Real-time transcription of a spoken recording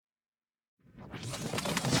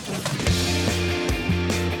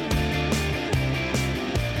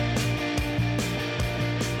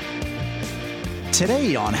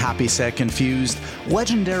Today on Happy Sad Confused,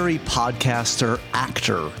 legendary podcaster,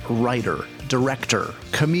 actor, writer, director,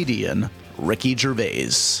 comedian, Ricky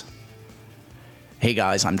Gervais. Hey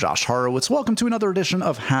guys, I'm Josh Horowitz. Welcome to another edition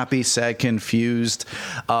of Happy Sad Confused.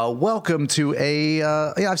 Welcome to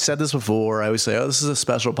I've said this before. I always say, this is a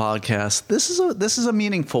special podcast. This is a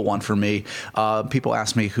meaningful one for me. People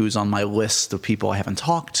ask me who's on my list of people I haven't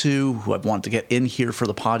talked to, who I've wanted to get in here for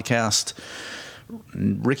the podcast.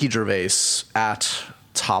 Ricky Gervais at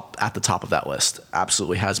the top of that list.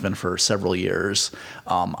 Absolutely has been for several years.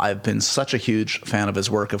 I've been such a huge fan of his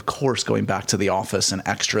work, of course, going back to The Office and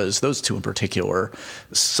Extras, those two in particular,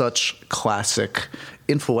 such classic,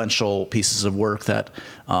 influential pieces of work that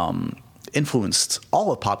influenced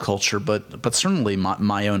all of pop culture, but certainly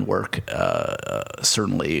my own work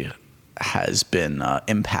certainly has been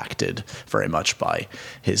impacted very much by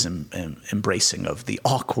his embracing of the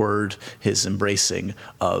awkward, his embracing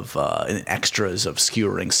of Extras,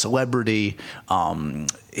 obscuring celebrity,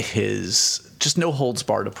 his just no holds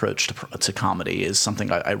barred approach to comedy is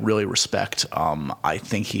something I really respect. I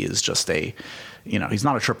think he is just he's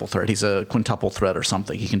not a triple threat. He's a quintuple threat or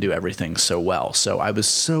something. He can do everything so well. So I was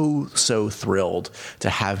so thrilled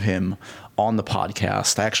to have him on the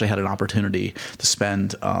podcast. I actually had an opportunity to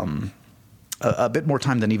spend a bit more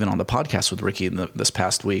time than even on the podcast with Ricky this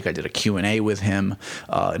past week. I did a Q&A with him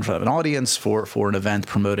in front of an audience for an event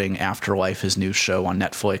promoting Afterlife, his new show on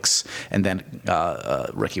Netflix. And then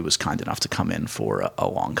Ricky was kind enough to come in for a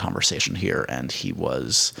long conversation here, and he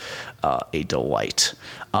was a delight.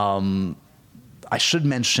 I should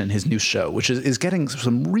mention his new show, which is getting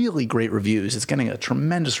some really great reviews. It's getting a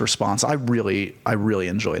tremendous response. I really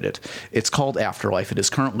enjoyed it. It's called Afterlife. It is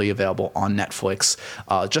currently available on Netflix.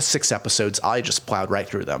 Just 6 episodes. I just plowed right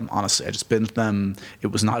through them. Honestly, I just binged them. It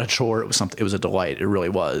was not a chore. It was something. It was a delight. It really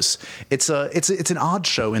was. It's an odd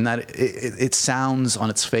show in that it sounds on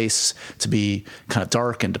its face to be kind of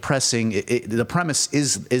dark and depressing. The premise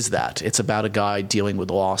is that it's about a guy dealing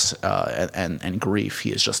with loss and grief. He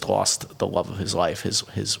has just lost the love of his life,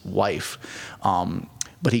 his wife,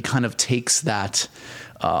 but he kind of takes that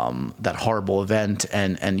horrible event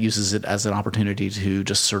and uses it as an opportunity to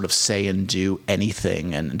just sort of say and do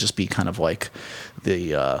anything and just be kind of like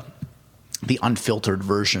the unfiltered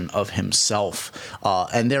version of himself,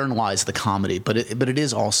 and therein lies the comedy. But it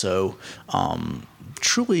is also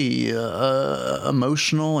truly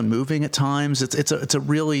emotional and moving at times. It's a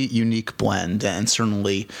really unique blend, and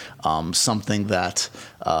certainly something that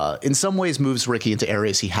in some ways moves Ricky into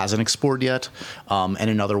areas he hasn't explored yet, and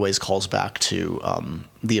in other ways calls back to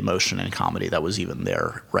the emotion and comedy that was even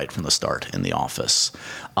there right from the start in The Office.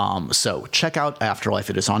 So check out Afterlife.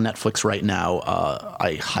 It is on Netflix right now.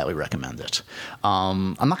 I highly recommend it.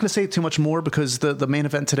 I'm not going to say too much more because the main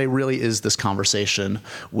event today really is this conversation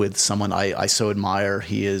with someone I so admire.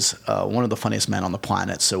 He is one of the funniest men on the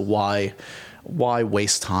planet. So why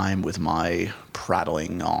waste time with my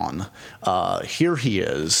prattling on? Here he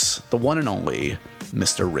is, the one and only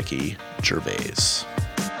Mr. Ricky Gervais.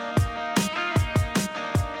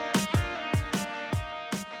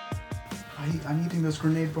 I'm eating those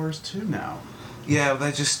grenade bars too now. Yeah,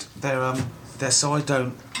 they're so I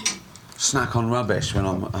don't snack on rubbish when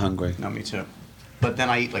I'm hungry. No, me too. But then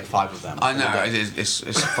I eat like 5 of them. I know,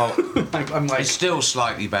 it's still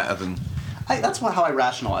slightly better than... That's how I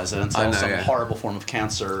rationalize it until some horrible form of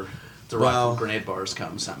cancer derived from grenade bars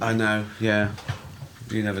comes at me. I know, yeah.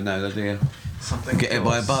 You never know, do you? Something get hit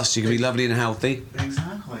by a bus, you can be lovely and healthy.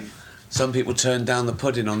 Exactly. Some people turned down the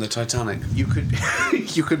pudding on the Titanic. You could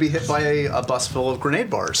be hit by a bus full of grenade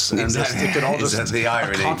bars. And exactly. It could all just That's the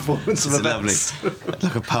irony. A confluence of events. Lovely.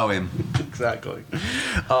 Like a poem. Exactly.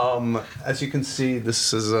 As you can see,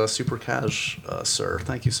 this is Super Cash, sir.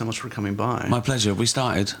 Thank you so much for coming by. My pleasure. We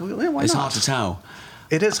started. Why it's not? hard to tell.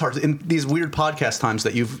 It is hard in these weird podcast times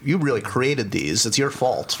that you really created these. It's your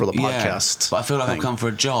fault for the podcast. But I feel like I've come for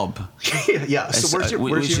a job. Yeah. So where's your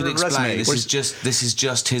we should explain. resume? This is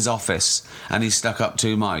just his office, and he's stuck up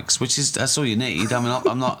 2 mics, that's all you need. I mean,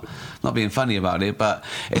 I'm not being funny about it, but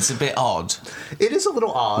it's a bit odd. It is a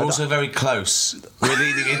little odd. We're also very close. We're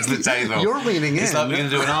leaning into the table. You're leaning in. It's like we're going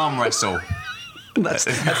to do an arm wrestle. That's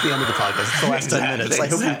the end of the podcast. It's the last 10 minutes. I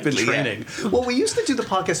hope you've been training. Yeah. Well, we used to do the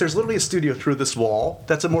podcast. There's literally a studio through this wall.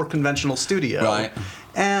 That's a more conventional studio. Right.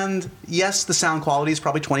 And yes, the sound quality is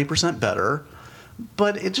probably 20% better,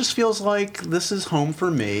 but it just feels like this is home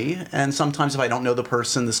for me. And sometimes if I don't know the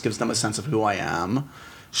person, this gives them a sense of who I am.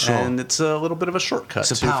 Sure. And it's a little bit of a shortcut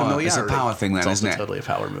to familiarity. It's a power thing then, isn't it? It's totally a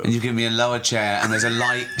power move. And you give me a lower chair and there's a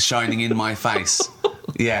light shining in my face.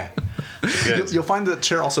 Yeah. You'll find the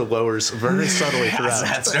chair also lowers very subtly throughout.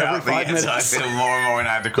 That's every 5 minutes. I feel more and more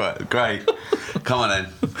inadequate. Great. Come on then.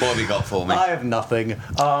 What have you got for me? I have nothing.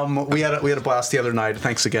 We had a blast the other night.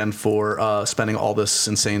 Thanks again for spending all this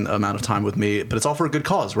insane amount of time with me. But it's all for a good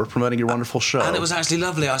cause. We're promoting your wonderful show. And it was actually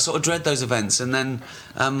lovely. I sort of dread those events. And then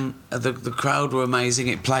the crowd were amazing.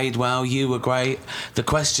 It played well. You were great. The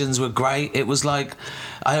questions were great. It was like...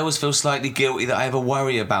 I always feel slightly guilty that I ever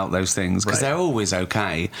worry about those things because they're always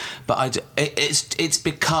okay. But it's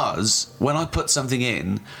because when I put something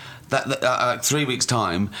in... That 3 weeks'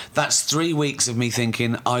 time, that's 3 weeks of me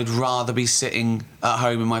thinking I'd rather be sitting at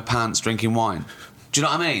home in my pants drinking wine. Do you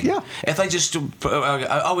know what I mean? Yeah. If they just,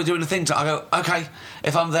 we're doing a thing, I go, okay,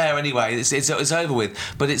 if I'm there anyway, it's over with.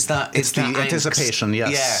 But it's the anticipation,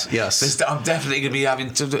 yes. Yeah. Yes. I'm definitely going to be I'm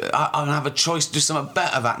going to have a choice to do something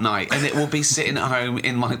better that night, and it will be sitting at home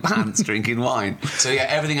in my pants drinking wine. So yeah,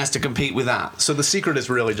 everything has to compete with that. So the secret is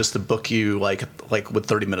really just to book you like with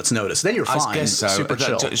 30 minutes notice. Then you're fine. I guess so. Super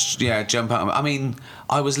chill. Yeah, jump out. I mean,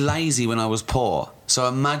 I was lazy when I was poor, so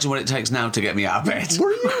imagine what it takes now to get me out of bed.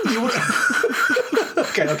 Were you? You were.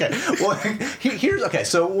 Okay. Well, here's okay.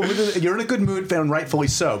 So you're in a good mood, and rightfully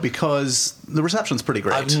so, because the reception's pretty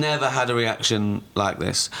great. I've never had a reaction like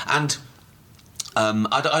this, and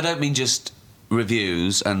I don't mean just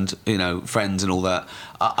reviews and friends and all that.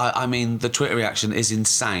 I mean the Twitter reaction is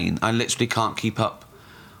insane. I literally can't keep up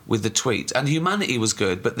with the tweet. And Humanity was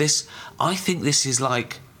good, but I think this is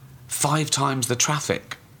like 5 times the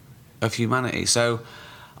traffic of Humanity. So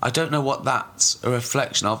I don't know what that's a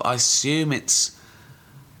reflection of. I assume it's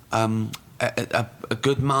a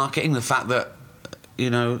good marketing. The fact that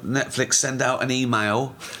Netflix send out an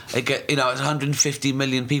email, it get 150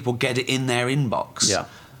 million people get it in their inbox. Yeah.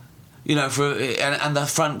 And the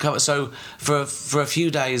front cover. So for a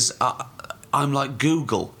few days, I'm like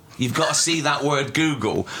Google. You've got to see that word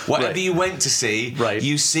Google. Whatever you went to see,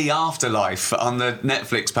 you see Afterlife on the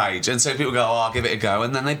Netflix page. And so people go, I'll give it a go.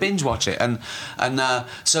 And then they binge watch it. And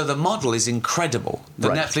so the model is incredible. The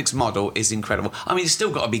Netflix model is incredible. I mean, it's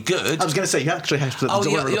still got to be good. I was going to say, you actually have to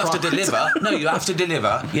deliver you have to deliver. No, you have to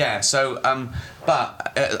deliver. Yeah. So,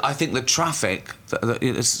 but I think the traffic,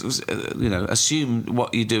 assume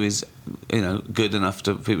what you do is, good enough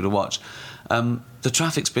for people to watch. The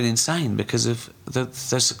traffic's been insane because of the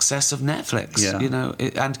success of Netflix,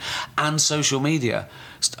 and social media.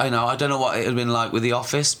 I don't know what it had been like with The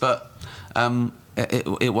Office, but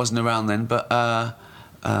it wasn't around then. But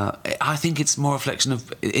I think it's more a reflection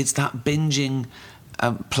of it's that binging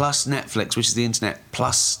plus Netflix, which is the internet,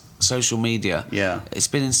 plus social media. Yeah, it's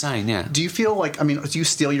been insane. Yeah. Do you feel like do you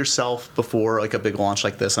steel yourself before like a big launch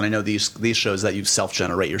like this? And I know these shows that you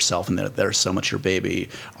self-generate yourself and they're so much your baby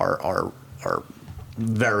are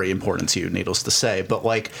very important to you, needless to say. But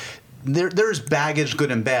like, there's baggage, good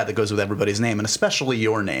and bad, that goes with everybody's name, and especially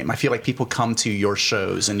your name. I feel like people come to your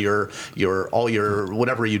shows and your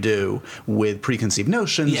whatever you do with preconceived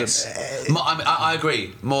notions. Yes, I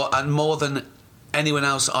agree. More than anyone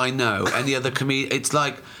else I know, any other comedian. It's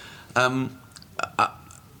like,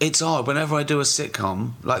 it's odd whenever I do a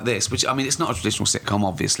sitcom like this, which it's not a traditional sitcom.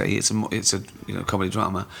 Obviously, it's a comedy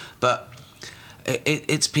drama, but.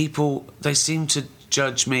 It's people. They seem to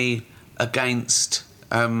judge me against.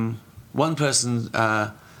 One person,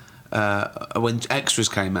 when Extras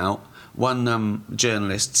came out, one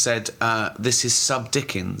journalist said, "This is sub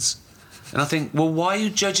Dickens," and I think, well, why are you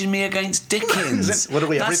judging me against Dickens? What are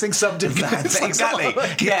we? Everything sub Dickens. Exactly.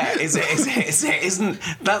 Yeah. Isn't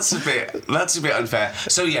that's a bit unfair.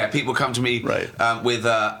 So yeah, people come to me with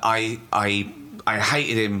I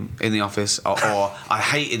hated him in The Office, or I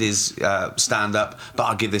hated his stand-up, but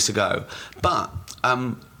I'll give this a go. But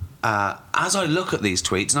as I look at these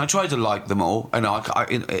tweets, and I try to like them all, and I've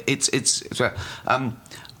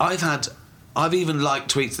even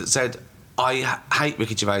liked tweets that said, I hate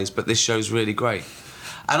Ricky Gervais, but this show's really great.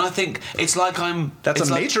 And I think it's like That's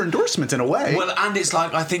a major endorsement in a way. Well, and it's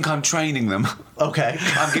like I think I'm training them. Okay.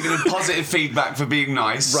 I'm giving them positive feedback for being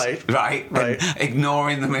nice. Right. And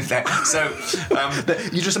ignoring them if they're... So...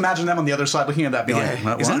 you just imagine them on the other side looking at that being like...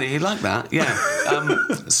 What? Exactly, you like that, yeah.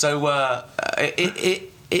 It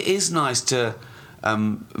is nice to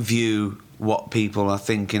view what people are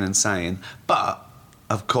thinking and saying, but,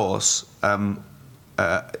 of course...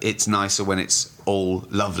 it's nicer when it's all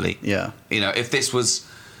lovely. Yeah.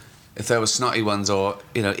 If there were snotty ones, or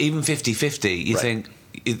even 50-50, you think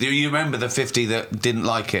you remember the 50 that didn't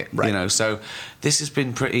like it. Right. So this has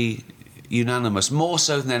been pretty unanimous, more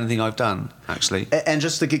so than anything I've done, actually. And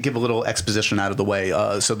just to give a little exposition out of the way,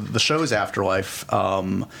 so the show is Afterlife.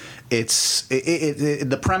 The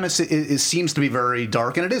premise seems to be very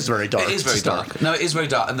dark, and it is very dark. It is very dark. No, it is very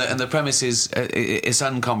dark, and the premise is it's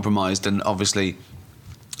uncompromised, and obviously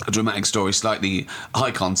a dramatic story, slightly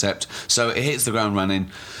high concept. So it hits the ground running.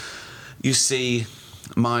 You see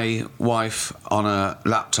my wife on a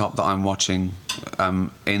laptop that I'm watching,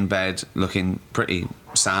 in bed, looking pretty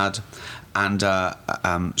sad, and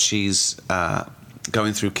she's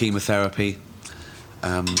going through chemotherapy,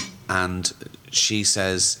 and she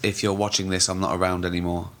says, if you're watching this, I'm not around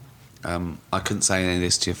anymore. I couldn't say any of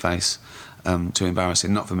this to your face, too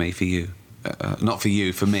embarrassing. Not for me, for you. Not for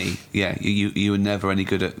you, for me. Yeah, you were never any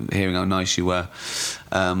good at hearing how nice you were.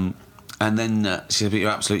 And then she said, but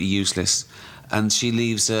you're absolutely useless. And she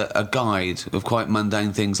leaves a guide of quite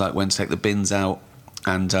mundane things like when to take the bins out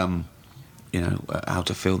and, how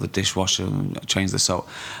to fill the dishwasher and change the salt.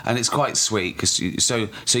 And it's quite sweet because so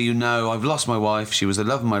I've lost my wife. She was the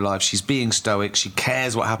love of my life. She's being stoic. She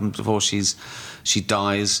cares what happened before she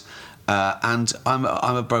dies. And I'm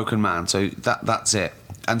a broken man. So that's it.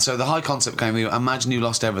 And so the high concept came. Imagine you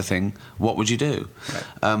lost everything. What would you do?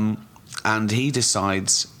 Right. And he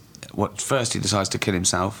decides. First he decides to kill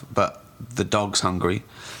himself, but the dog's hungry,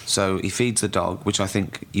 so he feeds the dog, which I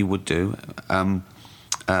think you would do.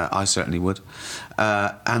 I certainly would.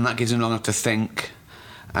 And that gives him long enough to think.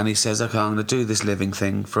 And he says, "Okay, I'm going to do this living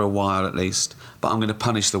thing for a while at least, but I'm going to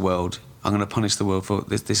punish the world. I'm going to punish the world for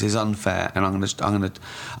this. This is unfair, and I'm going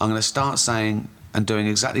to start saying and doing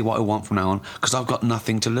exactly what I want from now on because I've got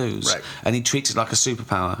nothing to lose." Right. And he treats it like a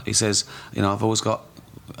superpower. He says, I've always got.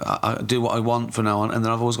 I do what I want from now on, and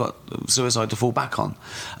then I've always got suicide to fall back on.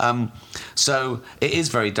 So it is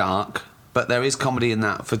very dark, but there is comedy in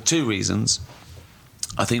that for two reasons.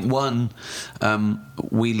 I think one,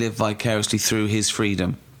 we live vicariously through his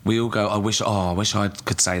freedom. We all go, I wish I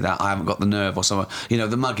could say that. I haven't got the nerve or something.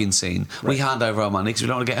 The mugging scene. Right. We hand over our money because we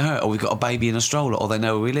don't want to get hurt, or we've got a baby in a stroller, or they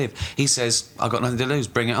know where we live. He says, I've got nothing to lose,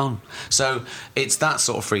 bring it on. So it's that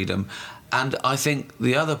sort of freedom. And I think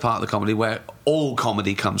the other part of the comedy, where all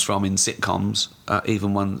comedy comes from in sitcoms,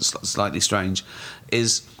 even one slightly strange,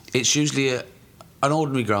 is it's usually an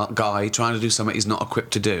ordinary guy trying to do something he's not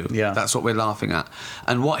equipped to do. Yeah. That's what we're laughing at.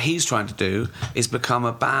 And what he's trying to do is become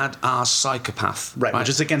a bad-ass psychopath. Right, which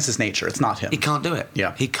is against his nature. It's not him. He can't do it.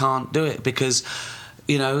 Yeah. He can't do it because...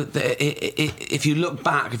 if you look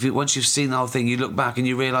back, once you've seen the whole thing, you look back and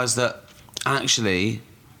you realise that actually...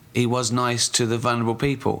 he was nice to the vulnerable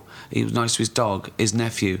people. He was nice to his dog, his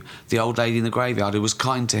nephew, the old lady in the graveyard who was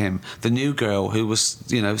kind to him, the new girl who was,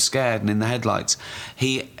 scared and in the headlights.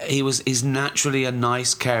 He's naturally a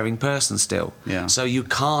nice, caring person still. Yeah. So you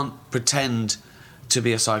can't pretend to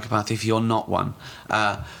be a psychopath if you're not one,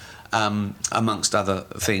 amongst other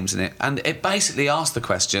themes in it. And it basically asks the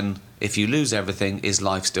question, if you lose everything, is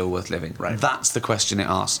life still worth living? Right. That's the question it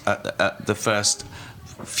asks at the first...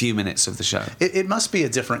 few minutes of the show. It must be a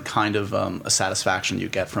different kind of a satisfaction you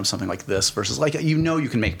get from something like this versus you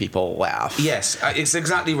can make people laugh. Yes, it's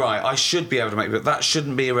exactly right. I should be able to make it, but that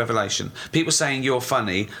shouldn't be a revelation. People saying you're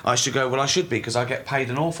funny, I should go, well, I should be because I get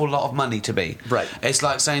paid an awful lot of money to be. Right. It's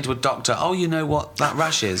like saying to a doctor, oh, you know what that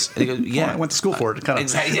rash is? And he goes, yeah. Well, I went to school for it. Kind of.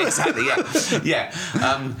 Exactly, yeah.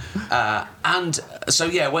 And so,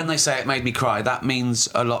 when they say it made me cry, that means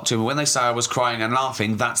a lot to me. When they say I was crying and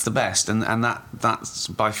laughing, that's the best. And that's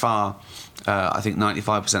by far, I think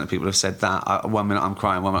 95% of people have said that. 1 minute I'm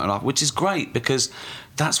crying, 1 minute I'm laughing, which is great because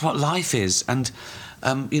that's what life is. And,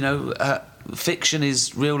 fiction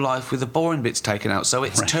is real life with the boring bits taken out. So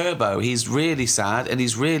it's right. Turbo. He's really sad and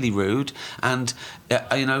he's really rude. And,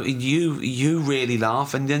 you really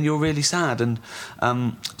laugh and then you're really sad. And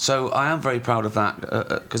so I am very proud of that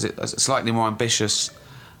because it's slightly more ambitious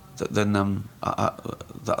than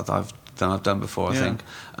I've done before, I think.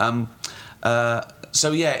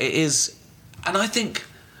 So it is, and I think,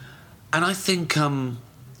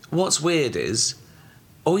 what's weird is,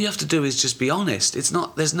 all you have to do is just be honest. It's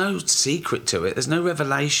not. There's no secret to it. There's no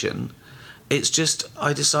revelation. It's just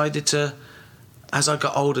I decided to, as I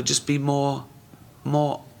got older, just be more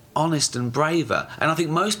honest and braver. And I think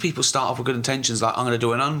most people start off with good intentions, like I'm going to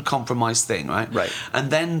do an uncompromised thing, right? Right.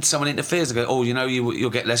 And then someone interferes and goes, oh, you'll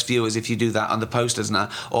get less viewers if you do that on the posters now.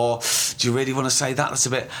 Or do you really want to say that? That's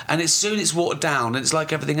a bit. And it's watered down, and it's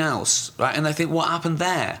like everything else, right? And they think, what happened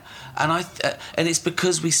there? And and it's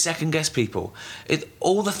because we second guess people.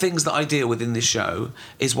 All the things that I deal with in this show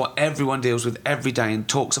is what everyone deals with every day and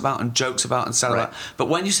talks about and jokes about and celebrate. Right. But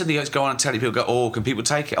when you suddenly go on and tell people go, oh, can people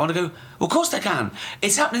take it? I want to go, well, of course they can.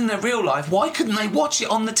 It's happening in their real life, why couldn't they watch it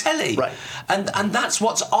on the telly? Right. And that's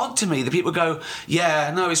what's odd to me, that people go,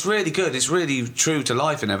 yeah, no, it's really good, it's really true to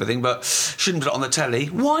life and everything, but shouldn't put it on the telly.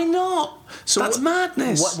 Why not? So that's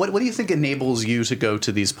madness. What do you think enables you to go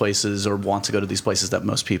to these places or want to go to these places that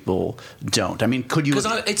most people don't? I mean, could you...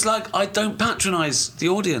 Because it's like I don't patronise the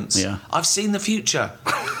audience. Yeah. I've seen the future.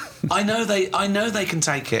 I know they can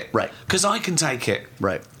take it. Right. Because I can take it.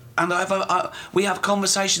 Right. And we have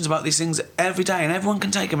conversations about these things every day, and everyone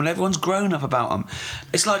can take them, and everyone's grown up about them.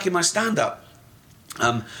 It's like in my stand-up,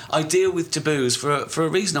 I deal with taboos for a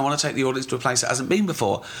reason. I want to take the audience to a place that hasn't been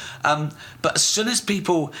before. But as soon as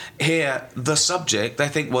people hear the subject, they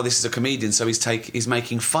think, well, this is a comedian, so he's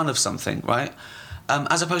making fun of something, right?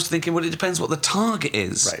 As opposed to thinking, well, it depends what the target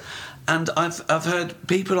is. Right. And I've heard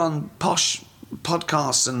people on posh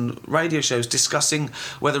podcasts and radio shows discussing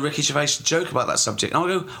whether Ricky Gervais should joke about that subject. And I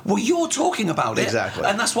go, well, you're talking about it. Exactly.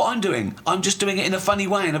 And that's what I'm doing. I'm just doing it in a funny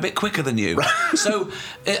way and a bit quicker than you. So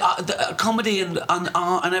comedy and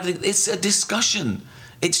art and everything, it's a discussion.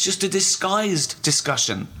 It's just a disguised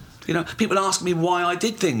discussion. You know, people ask me why I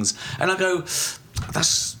did things. And I go,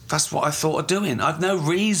 that's what I thought of doing. I've no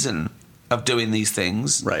reason of doing these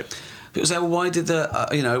things. Right. People say, well, why did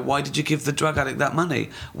you give the drug addict that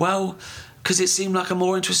money? Well, because it seemed like a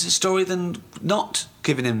more interesting story than not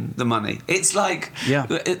giving him the money. It's like,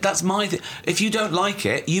 that's my thing. If you don't like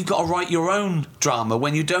it, you've got to write your own drama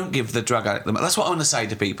when you don't give the drug addict the money. That's what I want to say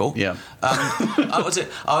to people. Yeah.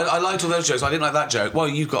 I liked all those jokes. I didn't like that joke. Well,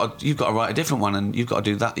 you've got to write a different one, and you've got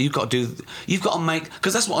to do that. You've got to make,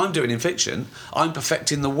 because that's what I'm doing in fiction. I'm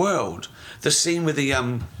perfecting the world. The scene with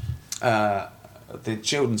the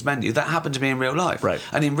children's menu, that happened to me in real life. Right.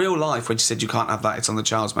 And in real life, when she said you can't have that, it's on the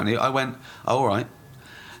child's menu, I went, oh, all right.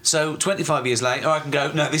 So 25 years later, I can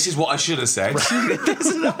go, no, this is what I should have said.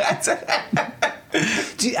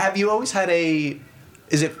 Have you always had is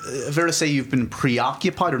it fair to say you've been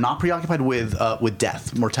preoccupied or not preoccupied with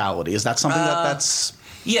death, mortality? Is that something that's...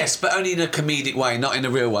 Yes, but only in a comedic way, not in a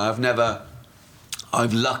real way.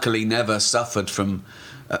 I've luckily never suffered from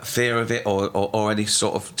fear of it or any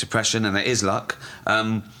sort of depression, and it is luck.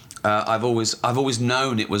 I've always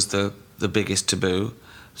known it was the biggest taboo,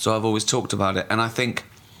 so I've always talked about it. And I think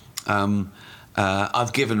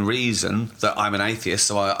I've given reason that I'm an atheist,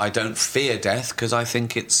 so I don't fear death, because I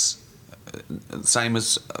think it's the same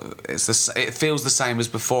as it feels the same as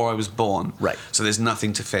before I was born. Right. So there's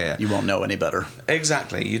nothing to fear. You won't know any better.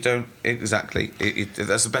 Exactly. You don't. Exactly.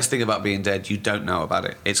 That's the best thing about being dead. You don't know about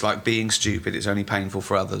it. It's like being stupid. It's only painful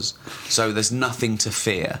for others. So there's nothing to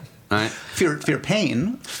fear. Right. Fear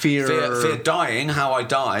pain. Fear dying. How I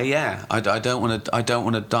die. Yeah. I don't want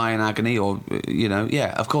to die in agony, or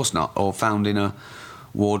Yeah. Of course not. Or found in a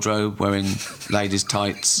wardrobe wearing ladies'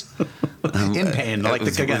 tights. In pain,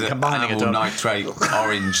 combining it. Nitrate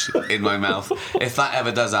orange in my mouth. If that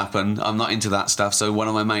ever does happen, I'm not into that stuff. So one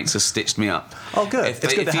of my mates has stitched me up. Oh, good.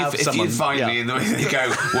 If you find me in the way they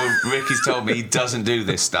go, well, Ricky's told me he doesn't do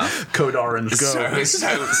this stuff. Code orange, go.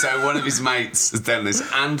 So one of his mates has done this,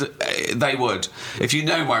 and they would. If you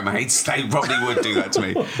know my mates, they probably would do that to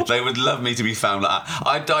me. They would love me to be found like that.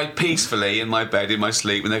 I died peacefully in my bed in my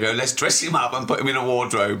sleep, and they go, let's dress him up and put him in a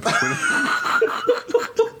wardrobe.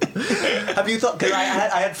 Have you thought? Because I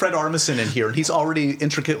had Fred Armisen in here, and he's already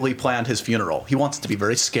intricately planned his funeral. He wants it to be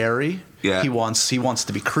very scary. Yeah. He wants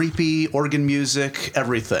to be creepy, organ music,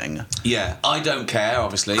 everything. Yeah, I don't care,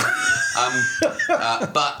 obviously, but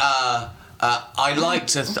I like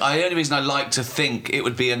to. The only reason I like to think it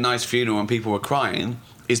would be a nice funeral when people were crying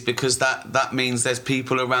is because that means there's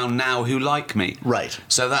people around now who like me. Right.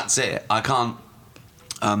 So that's it. I can't.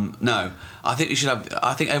 No, I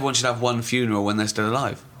think everyone should have one funeral when they're still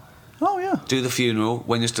alive. Oh yeah. Do the funeral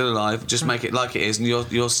when you're still alive. Just make it like it is, and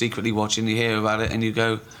you're secretly watching. You hear about it, and you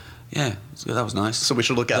go, "Yeah, that was nice." So we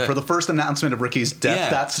should look out for the first announcement of Ricky's death. Yeah.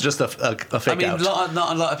 That's just a fake out.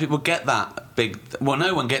 Not a lot of people get that big. Well,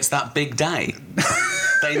 no one gets that big day.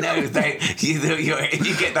 They know if you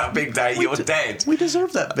get that big day, you're dead. We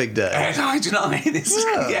deserve that big day. Do you know what I mean?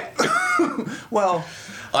 Yeah. Well,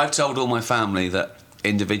 I've told all my family that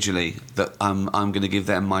individually that I'm going to give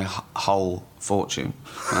them my whole fortune.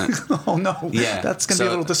 Right? Oh no! Yeah, that's going to be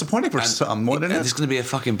a little disappointing for some, wouldn't it? It's going to be a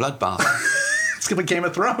fucking bloodbath. It's going to be Game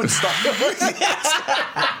of Thrones stuff.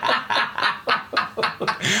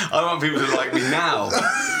 I want people to like me now.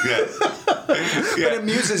 Yeah. But it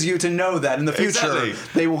amuses you to know that in the future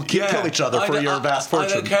they will kill each other for your vast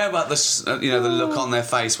fortune. I don't care about the look on their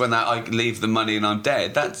face when I leave the money and I'm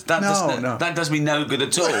dead. That does me no good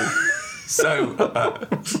at all. So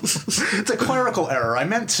it's a clerical error. I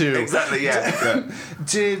meant to exactly. Yeah.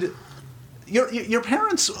 Did Your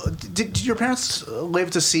parents did your parents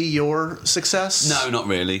live to see your success? No, not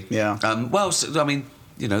really. Yeah. Well, I mean,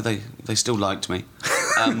 you know, they still liked me.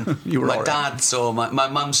 You were my all right. dad saw my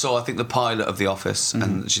mum saw, I think, the pilot of The Office,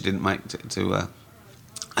 and she didn't make it to.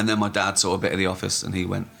 And then my dad saw a bit of The Office, and he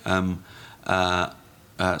went. Would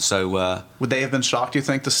they have been shocked, you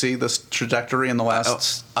think, to see this trajectory in the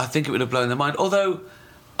last? I think it would have blown their mind. Although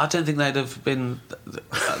I don't think they'd have been.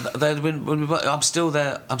 They'd have been. I'm still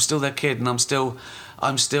their kid, and I'm still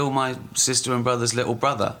my sister and brother's little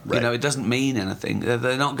brother. Right. You know, it doesn't mean anything.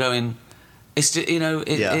 They're not going. It's just, you know,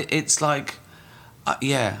 it's like, I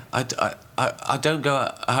don't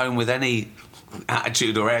go home with any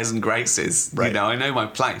attitude or airs and graces. Right. You know, I know my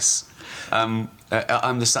place.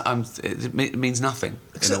 It means nothing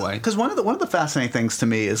in a way. Because one of the fascinating things to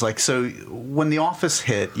me is, like, so when The Office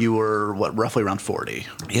hit, you were roughly around 40.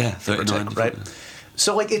 Yeah, 39, right?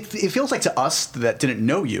 So, like, it feels like to us that didn't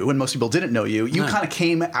know you, and most people didn't know you, kind of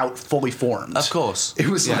came out fully formed. Of course. It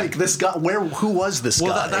was like, this guy, who was this guy?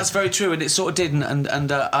 Well, that's very true, and it sort of did, and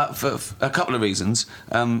for a couple of reasons.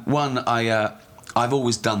 One, I've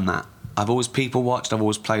always done that. I've always people watched, I've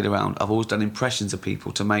always played around, I've always done impressions of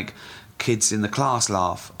people to make kids in the class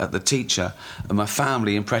laugh at the teacher, and my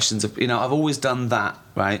family impressions of, you know, I've always done that,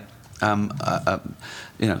 right? You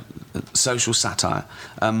know, social satire.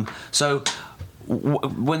 So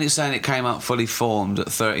when it's saying it came out fully formed at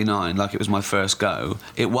 39, like it was my first go,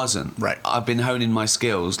 it wasn't. Right. I've been honing my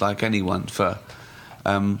skills like anyone for,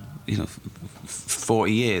 you know,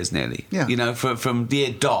 40 years nearly. Yeah. You know, from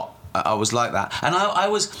year dot, I was like that, and I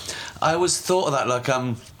always thought of that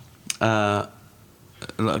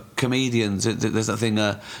like comedians. There's that thing,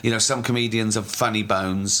 you know, some comedians have funny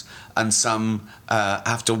bones, and some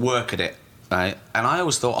have to work at it. Right, and I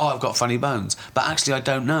always thought, I've got funny bones, but actually I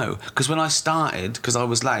don't know, because when I started, because I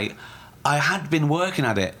was late, I had been working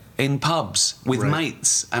at it in pubs with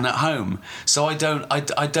mates and at home, so I don't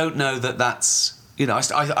know that that's, you know,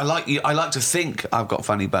 I like to think I've got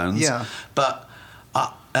funny bones, yeah, but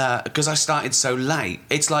because I started so late,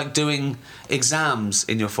 it's like doing exams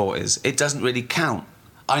in your 40s. It doesn't really count.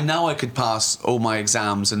 I know I could pass all my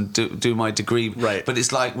exams and do my degree, right, but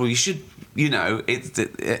it's like, well, you should. You know,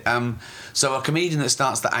 so a comedian that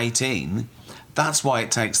starts at 18, that's why it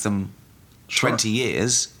takes them 20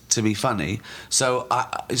 years to be funny. So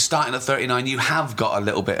starting at 39, you have got a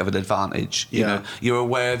little bit of an advantage. You know, you're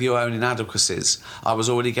aware of your own inadequacies. I was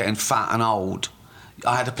already getting fat and old.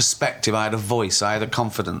 I had a perspective, I had a voice, I had a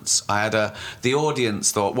confidence, the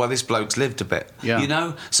audience thought, well, this bloke's lived a bit. You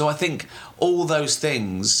know? So I think all those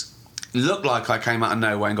things look like I came out of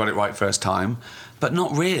nowhere and got it right first time, but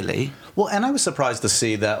not really. Well, and I was surprised to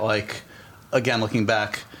see that, like, again, looking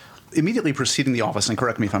back, immediately preceding The Office, and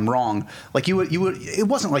correct me if I'm wrong, like you would, it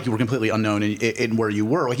wasn't like you were completely unknown in where you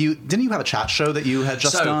were. Like, didn't you have a chat show that you had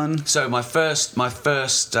just done? So my first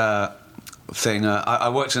thing, I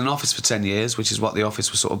worked in an office for 10 years, which is what The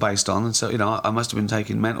Office was sort of based on, and so, you know, I must have been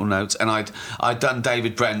taking mental notes, and I'd done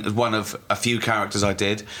David Brent as one of a few characters I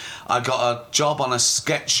did. I got a job on a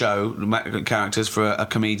sketch show, characters, for a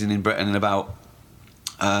comedian in Britain in about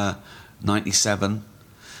 97,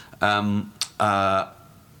 and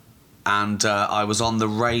I was on the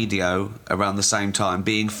radio around the same time,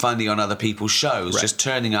 being funny on other people's shows, just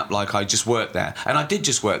turning up like I just worked there. And I did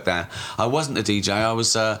just work there. I wasn't a DJ. I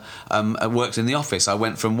was I worked in the office. I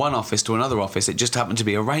went from one office to another office. It just happened to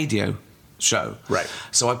be a radio show. Right.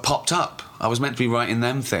 So I popped up. I was meant to be writing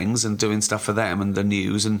them things and doing stuff for them and the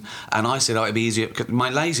news. And I said, it'd be easier.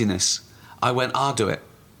 My laziness, I went, I'll do it.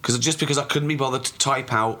 Because I couldn't be bothered to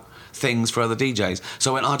type out things for other DJs. So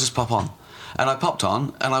I went, I'll just pop on. And I popped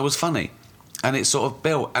on, and I was funny. And it sort of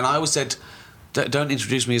built. And I always said, don't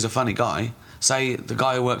introduce me as a funny guy. Say the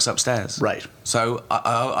guy who works upstairs. Right. So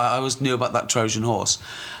I always knew about that Trojan horse.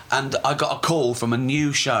 And I got a call from a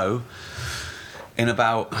new show in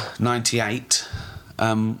about 98.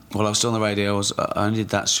 While I was still on the radio, I only did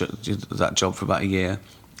that job for about a year.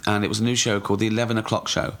 And it was a new show called The 11 O'Clock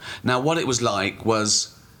Show. Now, what it was like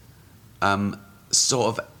was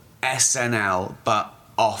sort of SNL, but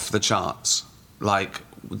off the charts. Like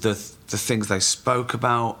the things they spoke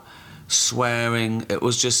about, swearing. It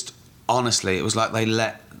was just, honestly, it was like they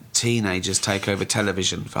let teenagers take over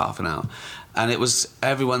television for half an hour. And it was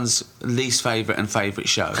everyone's least favourite and favourite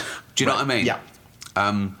show. Do you know what I mean? Yeah.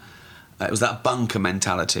 It was that bunker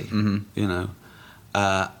mentality, you know.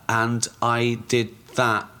 And I did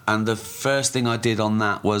that, and the first thing I did on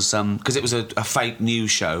that was, because it was a fake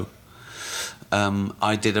news show,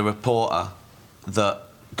 I did a reporter that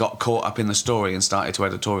got caught up in the story and started to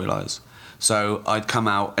editorialise. So I'd come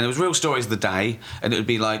out, and it was real stories of the day, and it would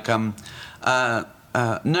be like,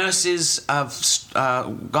 nurses have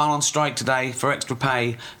gone on strike today for extra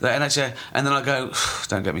pay. The NHS, and then I go,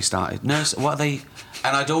 don't get me started. Nurse, what are they?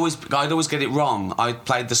 And I'd always get it wrong. I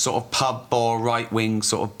played the sort of pub bore right wing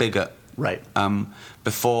sort of bigot. Right.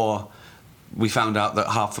 Before we found out that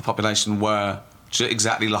half the population were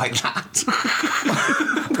exactly like that.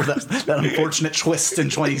 that unfortunate twist in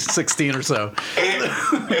 2016 or so.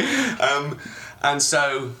 And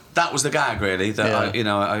so that was the gag, really. That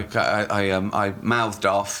I mouthed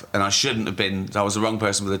off, and I shouldn't have been. I was the wrong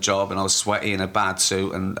person for the job, and I was sweaty in a bad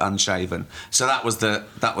suit and unshaven. So that was the.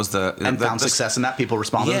 And found success in that. People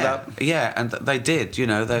responded to that. Yeah, and they did.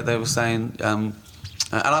 They were saying.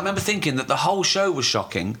 And I remember thinking that the whole show was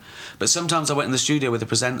shocking, but sometimes I went in the studio with the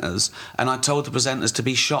presenters, and I told the presenters to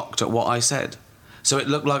be shocked at what I said. So it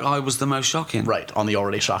looked like I was the most shocking. Right, on the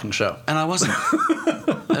already shocking show. And I wasn't.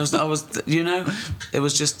 I was, it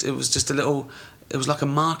was just a little, it was like a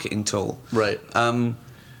marketing tool. Right.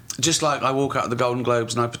 Just like I walk out of the Golden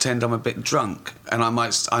Globes and I pretend I'm a bit drunk and I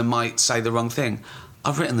might say the wrong thing.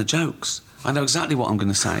 I've written the jokes. I know exactly what I'm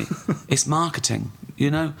going to say. It's marketing,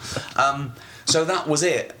 So that was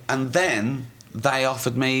it. And then they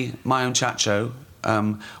offered me my own chat show,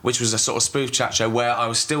 which was a sort of spoof chat show where I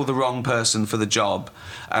was still the wrong person for the job,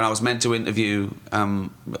 and I was meant to interview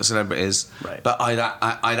celebrities, right. But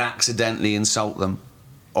I'd accidentally insult them,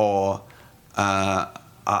 or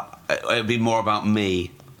it'd be more about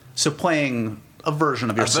me. So playing a version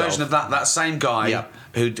of yourself. A version of that same guy. Yeah.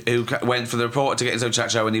 Who went for the reporter to get his own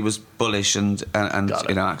chat show, and he was bullish and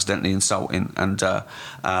accidentally insulting and.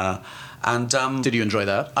 Did you enjoy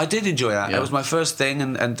that? I did enjoy that. Yeah. It was my first thing,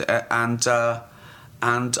 and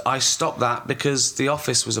I stopped that because The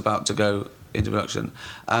Office was about to go into production.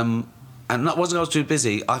 And that wasn't I was too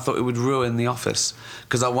busy. I thought it would ruin The Office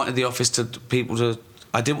because I wanted The Office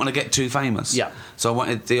I didn't want to get too famous. Yeah. So I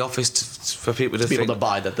wanted The Office for people to think, to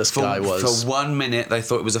buy that this guy was. For 1 minute, they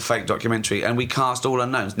thought it was a fake documentary, and we cast all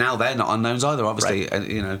unknowns. Now they're not unknowns either, obviously.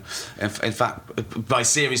 Right. In fact, by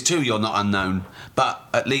series 2, you're not unknown, but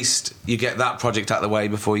at least you get that project out of the way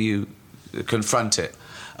before you confront it.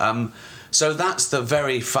 So that's the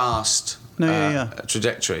very fast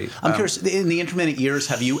trajectory. I'm curious. In the intermittent years,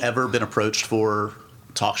 have you ever been approached for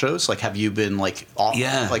talk shows? Like, have you been off?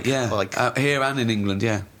 Like here and in England,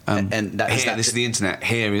 yeah. This is the internet.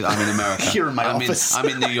 Here, I'm in America. Here in my office. I'm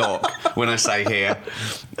in New York. When I say here,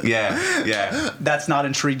 yeah. That's not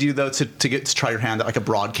intrigued you though to get to try your hand at like a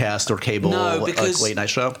broadcast or cable late night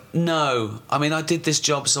show. No, I mean I did this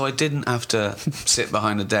job so I didn't have to sit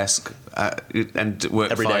behind a desk and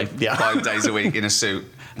work every day. 5 days a week in a suit.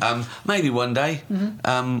 Maybe one day,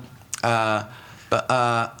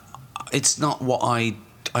 but it's not what I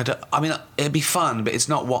mean, it'd be fun, but it's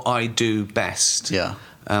not what I do best. Yeah.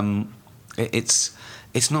 It's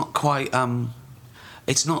not quite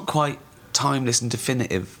timeless and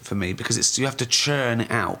definitive for me because you have to churn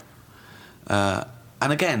it out.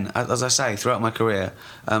 And again, as I say, throughout my career,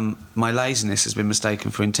 my laziness has been mistaken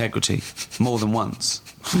for integrity more than once.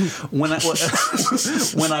 When I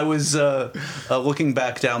was looking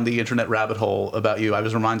back down the internet rabbit hole about you, I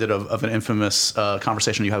was reminded of an infamous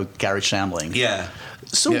conversation you had with Gary Shandling. Yeah.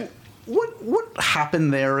 So. Yeah. What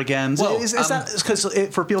happened there again? Well, is that because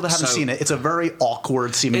for people that haven't seen it, it's a very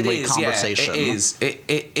awkward, seemingly conversation. Yeah,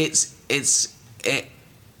 it is.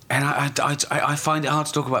 And I find it hard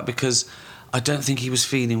to talk about because I don't think he was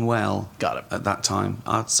feeling well. Got it. At that time,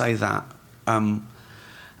 I'd say that. And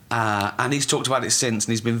he's talked about it since,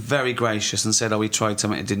 and he's been very gracious and said, "Oh, we tried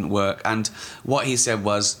something, it didn't work." And what he said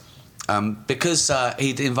was, because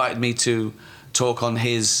he'd invited me to talk on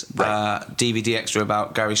his DVD extra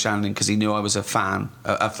about Gary Shandling because he knew I was a fan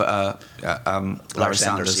of Larry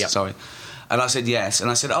Sanders. Yep. Sorry, and I said yes, and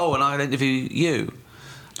I said, "Oh, and I'll interview you."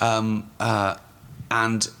 And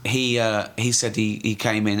he said he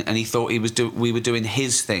came in and he thought we were doing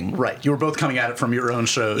his thing. Right, you were both coming at it from your own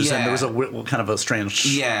shows, and there was a kind of a strange.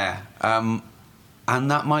 Yeah, and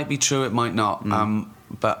that might be true, it might not.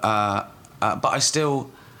 But I still.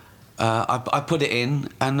 I put it in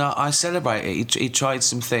and I celebrate it. He tried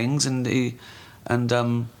some things and I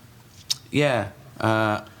mean, you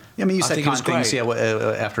said kind things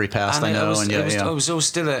after he passed. And I know, I was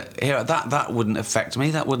still here. That wouldn't affect me.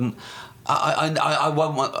 That wouldn't. I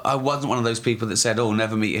wasn't one of those people that said, "Oh,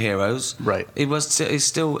 never meet your heroes." Right. He's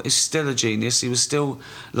still a genius. He was still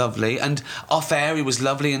lovely, and off air he was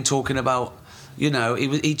lovely and talking about.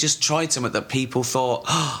 He just tried something that people thought.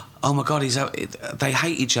 Oh my God, they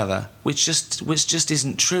hate each other, which just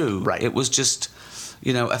isn't true. Right. It was just,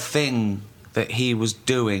 a thing that he was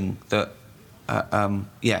doing that.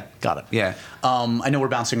 Got it. Yeah. I know we're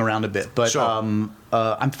bouncing around a bit, but sure.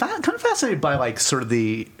 kind of fascinated by like sort of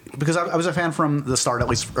because I was a fan from the start, at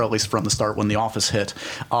least from the start when The Office hit,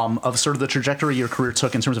 of sort of the trajectory your career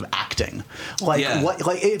took in terms of acting. Like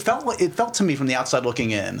it felt to me from the outside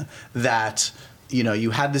looking in that, you know,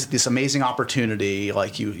 you had this amazing opportunity,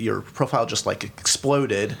 like your profile just like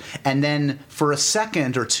exploded, and then for a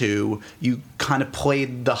second or two you kind of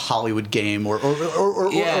played the Hollywood game, or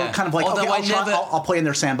kind of like, I'll play in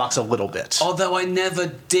their sandbox a little bit. Although I never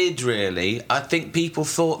did really. I think people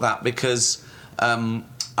thought that because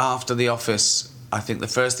after The Office, I think the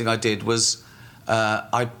first thing I did was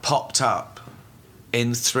I popped up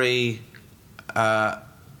in 3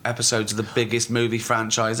 episodes of the biggest movie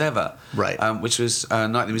franchise ever, right? Which was Night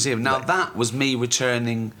in the Museum. Now that was me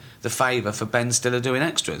returning the favour for Ben Stiller doing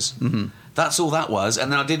extras. Mm-hmm. That's all that was.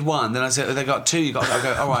 And then I did 1. Then I said, they got 2. You got. I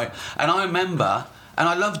go, all right. And I remember, and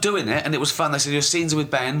I loved doing it, and it was fun. They said your scenes are with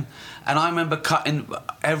Ben, and I remember cutting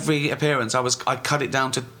every appearance. I cut it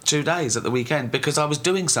down to 2 days at the weekend because I was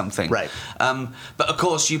doing something. Right. But of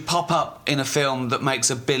course, you pop up in a film that makes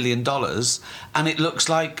 $1 billion, and it looks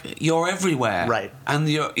like you're everywhere. Right. And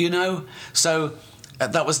so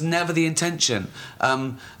that was never the intention.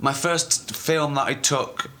 My first film that I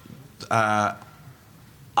took, I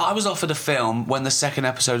was offered a film when the 2nd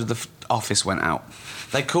episode of The Office went out.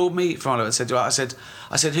 They called me from it and said, I said,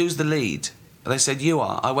 who's the lead? They said, you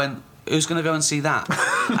are. I went, who's going to go and see that?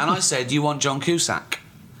 And I said, you want John Cusack?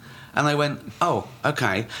 And they went, oh,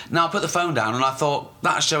 okay. Now I put the phone down and I thought,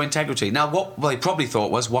 that'll show integrity. Now what they probably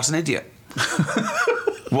thought was, what an idiot.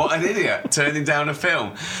 What an idiot, turning down a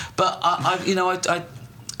film. But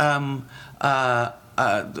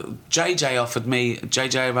JJ offered me,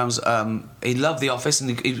 JJ Abrams, he loved The Office,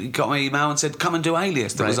 and he got my email and said, come and do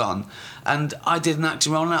Alias that was on. And I did an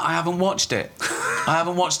acting role on it. I haven't watched it.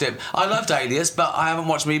 I loved Alias, but I haven't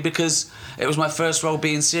watched me because it was my first role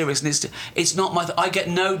being serious, and it's not my... I get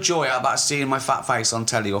no joy out about seeing my fat face on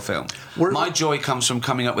telly or film. My joy comes from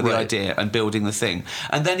coming up with the idea and building the thing.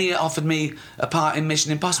 And then he offered me a part in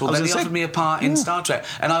Mission Impossible. Then he offered me a part in Star Trek.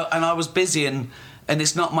 And I was busy, and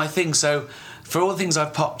it's not my thing. So for all the things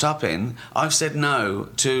I've popped up in, I've said no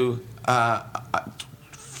to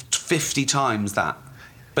 50 times that.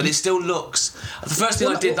 But it still looks... The first thing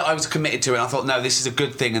I did that I was committed to, and I thought, no, this is a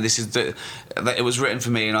good thing, and this is that it was written for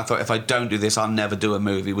me, and I thought, if I don't do this, I'll never do a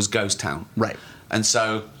movie, was Ghost Town. Right. And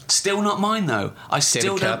so, still not mine, though. I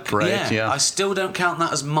still I still don't count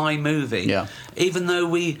that as my movie. Yeah. Even though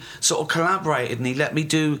we sort of collaborated, and he let me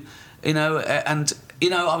do, and...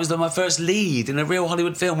 I was my first lead in a real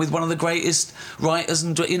Hollywood film with one of the greatest writers,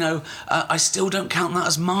 and I still don't count that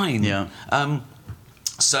as mine. Yeah.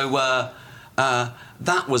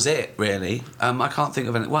 That was it, really. I can't think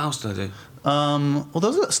of anything. What else did I do? Well,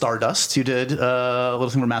 those are Stardust. You did a little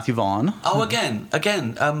thing with Matthew Vaughn. Oh, again.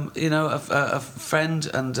 A friend,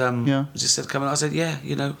 and just said, come on. I said, yeah,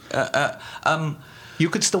 You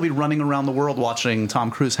could still be running around the world watching Tom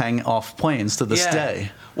Cruise hang off planes to this day.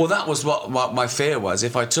 Well, that was what my fear was.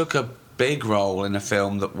 If I took a big role in a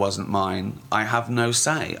film that wasn't mine, I have no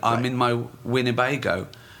say. I'm in my Winnebago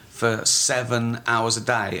for 7 hours a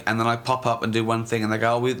day, and then I pop up and do one thing, and they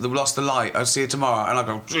go, we've lost the light, I'll see you tomorrow. And I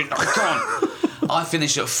go, I can't. I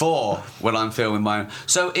finish at 4 when I'm filming my own.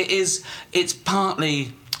 So it's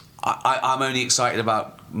partly, I'm only excited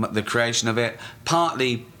about the creation of it.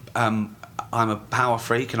 Partly, I'm a power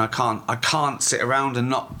freak, and I can't sit around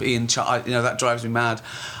and not be in charge. That drives me mad.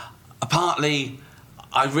 Partly,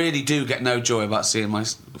 I really do get no joy about seeing my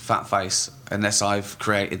fat face unless I've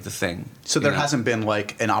created the thing. So there hasn't been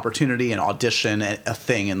like an opportunity, an audition, a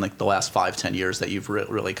thing in like the last 5-10 years that you've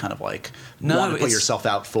really kind of like wanted to put yourself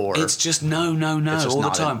out for. It's just no all the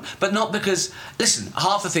time. But not because, listen,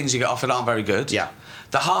 half the things you get offered aren't very good. Yeah.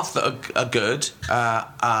 The half that are good,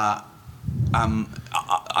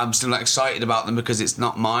 I'm still not excited about them because it's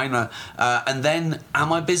not mine. And then,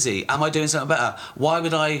 am I busy? Am I doing something better? Why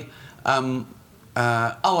would I...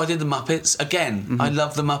 I did the Muppets again. Mm-hmm. I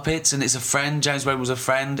love the Muppets, and it's a friend. James Webb was a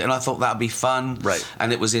friend, and I thought that'd be fun. Right.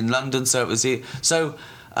 And it was in London, so it was here. So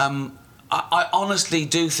I honestly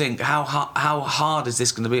do think how hard is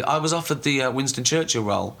this going to be? I was offered the Winston Churchill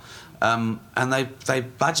role, and they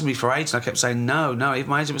badgered me for ages, and I kept saying no. Even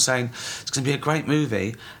my agent was saying it's going to be a great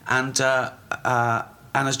movie, and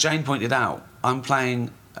as Jane pointed out, I'm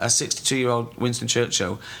playing a 62-year-old Winston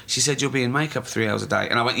Churchill. She said, you'll be in makeup for 3 hours a day.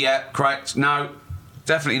 And I went, yeah, correct, no,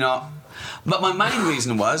 definitely not. But my main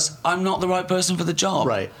reason was, I'm not the right person for the job.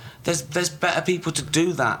 Right. There's better people to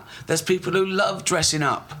do that. There's people who love dressing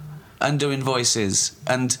up and doing voices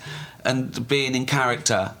and being in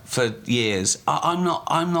character for years. I'm not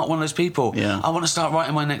one of those people. Yeah. I want to start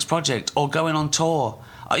writing my next project or going on tour.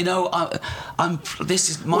 This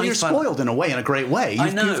is my. Well, you're spoiled in a way, in a great way.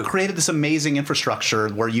 I know. You've created this amazing infrastructure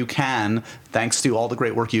where you can, thanks to all the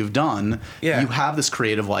great work you've done, you have this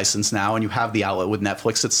creative license now, and you have the outlet with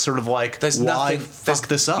Netflix. It's sort of like, why fuck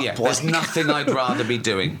this up? Yeah, there's nothing I'd rather be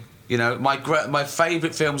doing. You know, my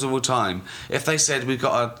favourite films of all time. If they said you've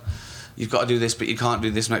got to do this, but you can't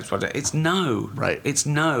do this next project, it's no. Right. It's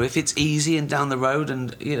no. If it's easy and down the road,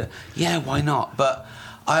 and why not? But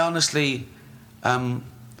I honestly, I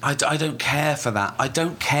don't care for that. I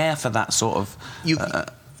don't care for that sort of.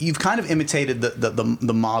 You've kind of imitated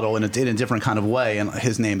the model in a different kind of way, and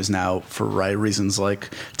his name is now, for right reasons, like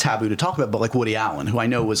taboo to talk about, but like Woody Allen, who I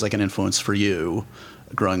know was like an influence for you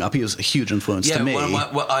growing up. He was a huge influence to me.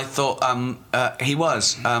 Well, I thought he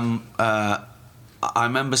was. I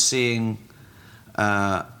remember seeing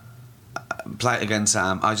Play It Again,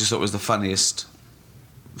 Sam. I just thought it was the funniest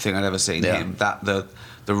thing I'd ever seen. Him, that the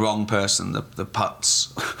wrong person, the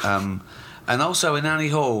putz, and also in Annie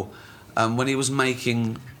Hall, when he was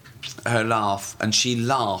making her laugh and she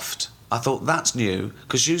laughed. I thought that's new,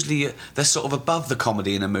 because usually they're sort of above the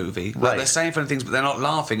comedy in a movie. Like they're saying funny things, but they're not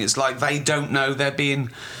laughing. It's like they don't know they're being.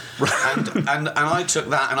 And I took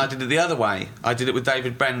that and I did it the other way. I did it with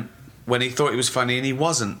David Brent when he thought he was funny and he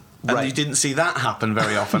wasn't. And you didn't see that happen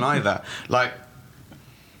very often either. Like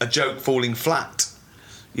a joke falling flat.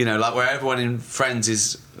 You know, like where everyone in Friends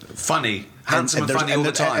is funny. Handsome and funny all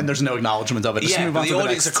the time. And there's no acknowledgement of it. Just but the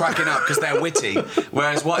audience are cracking up because they're witty.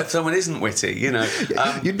 Whereas what if someone isn't witty, you know?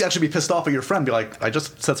 You'd actually be pissed off at your friend, be like, I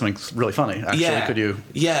just said something really funny. Actually, could you?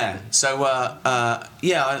 Yeah. So,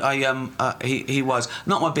 he was.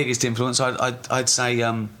 Not my biggest influence. I'd say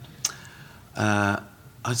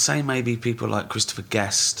maybe people like Christopher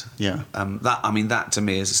Guest. Yeah. That to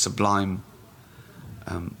me is a sublime...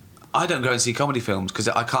 I don't go and see comedy films because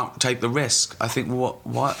I can't take the risk. I think,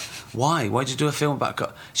 why? Why'd you do a film about?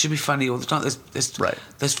 It should be funny all the time.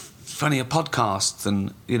 There's funnier podcasts,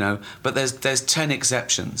 and but there's 10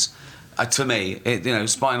 exceptions. To me,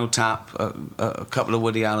 Spinal Tap, a couple of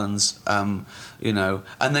Woody Allens, and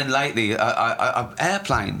then lately,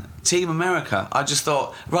 Airplane, Team America. I just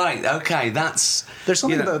thought, right, okay, that's... There's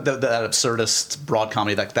something that absurdist broad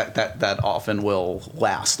comedy that often will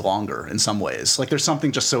last longer in some ways. Like, there's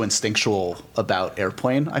something just so instinctual about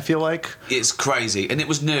Airplane, I feel like. It's crazy, and it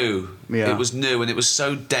was new. Yeah. It was new, and it was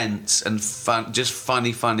so dense and fun, just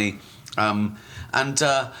funny. I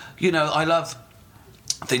love...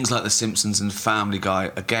 things like The Simpsons and Family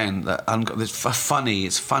Guy, again,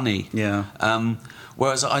 it's funny. Yeah.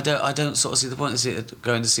 Whereas I don't sort of see the point of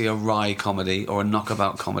going to see a wry comedy or a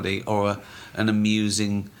knockabout comedy or an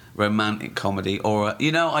amusing romantic comedy or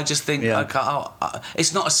I just think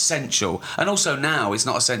it's not essential. And also now it's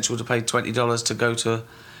not essential to pay $20 to go to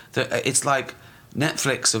it's like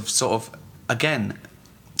Netflix of sort of, again,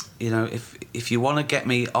 if you want to get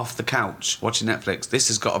me off the couch watching Netflix, this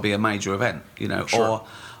has got to be a major event, Sure.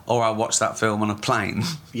 or I'll watch that film on a plane.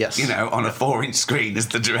 Yes. On a 4-inch screen as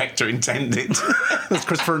the director intended. As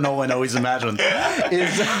Christopher Nolan always imagined.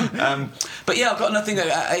 But yeah, I've got nothing.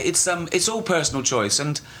 It's all personal choice,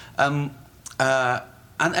 and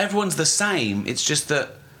everyone's the same. It's just that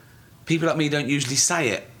people like me don't usually say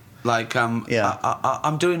it. Like,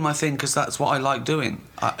 I'm doing my thing because that's what I like doing.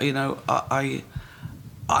 I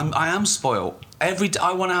am spoiled. I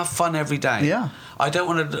want to have fun every day. Yeah. I don't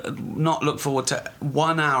want to not look forward to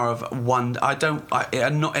 1 hour of one.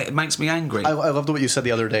 It makes me angry. I loved what you said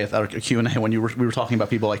the other day at our Q&A when we were talking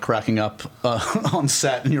about people like cracking up on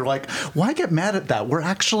set, and you're like, why get mad at that?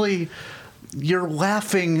 You're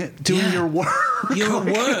laughing doing your work. Your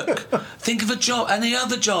work. Think of a job, any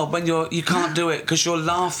other job when you can't do it because you're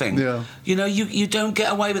laughing. Yeah. You don't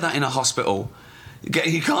get away with that in a hospital.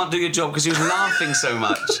 You can't do your job because you're laughing so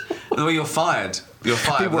much. Well, you're fired. You're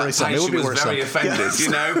fired. That patient was very offended.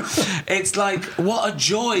 Yes. It's like, what a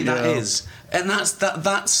joy that is, and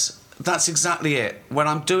that's exactly it. When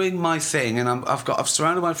I'm doing my thing and I've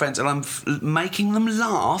surrounded my friends and I'm making them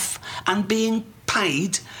laugh and being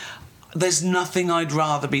paid, there's nothing I'd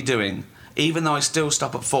rather be doing. Even though I still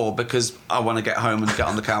stop at 4 because I want to get home and get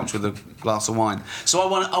on the couch with a glass of wine. So I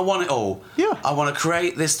want it all. Yeah. I want to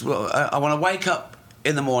create this. I want to wake up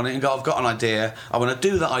in the morning and go, I've got an idea. I want to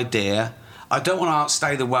do that idea. I don't want to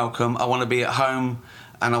outstay the welcome. I want to be at home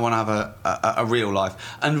and I want to have a real life.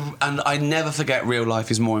 And I never forget real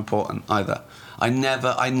life is more important either. I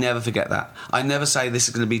never forget that. I never say this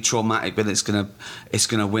is going to be traumatic, but it's going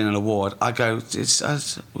to win an award. I go,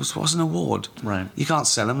 what's an award? Right. You can't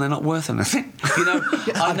sell them; they're not worth anything.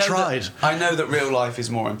 I've tried. I know that real life is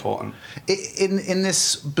more important. In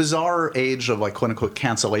this bizarre age of like quote unquote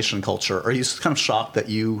cancellation culture, are you kind of shocked that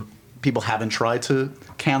you people haven't tried to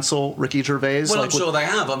cancel Ricky Gervais? Well, I'm sure they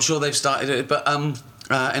have. I'm sure they've started it, but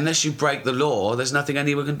unless you break the law, there's nothing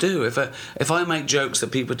anyone can do. If I make jokes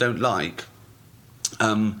that people don't like,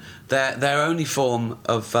 their only form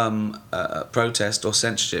of protest or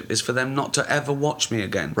censorship is for them not to ever watch me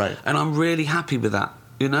again. Right. And I'm really happy with that,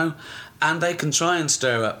 you know. And they can try and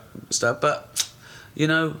stir up stuff, but you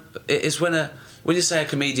know, it's when you say a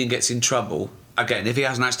comedian gets in trouble. Again, if he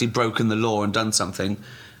hasn't actually broken the law and done something,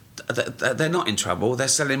 they're not in trouble. They're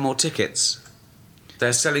selling more tickets.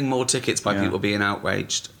 They're selling more tickets by people being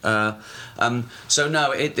outraged. So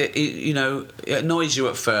no, it you know, it annoys you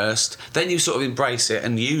at first. Then you sort of embrace it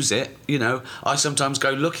and use it. You know, I sometimes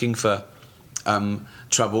go looking for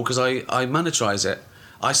trouble because I monetize it.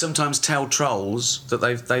 I sometimes tell trolls that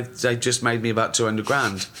they've just made me about 200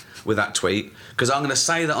 grand with that tweet, because I'm going to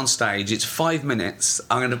say that on stage. It's 5 minutes.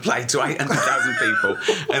 I'm going to play to 800,000 people,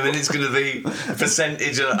 and then it's going to be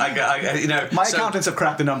percentage. You know, my accountants have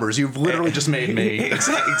cracked the numbers. You've literally just made me.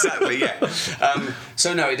 Exactly. Yeah.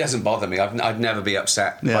 So no, it doesn't bother me. I'd never be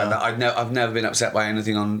upset by that. I've never been upset by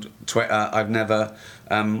anything on Twitter. I've never.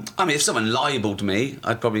 I mean, if someone libelled me,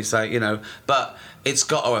 I'd probably say, you know, but it's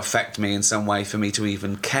got to affect me in some way for me to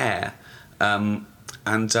even care.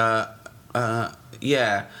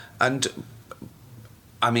 Yeah. And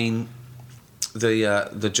I mean,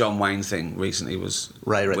 the John Wayne thing recently was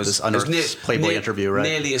this unearthed Playboy interview, right?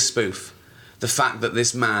 Nearly a spoof. The fact that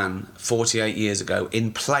this man 48 years ago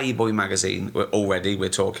in Playboy magazine, already we're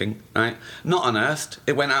talking, right? Not unearthed.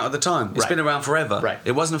 It went out at the time. It's been around forever. Right.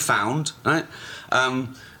 It wasn't found. Right.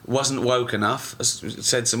 Wasn't woke enough.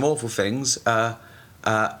 Said some awful things.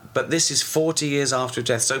 But this is 40 years after his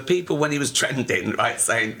death. So people, when he was trending, right,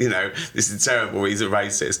 saying, you know, this is terrible, he's a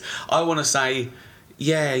racist, I want to say,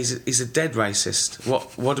 yeah, he's a dead racist.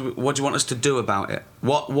 What do you want us to do about it?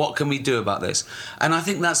 What can we do about this? And I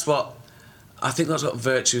think that's what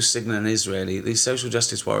virtue signalling is, really. These social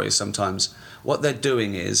justice warriors, sometimes what they're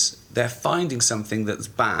doing is they're finding something that's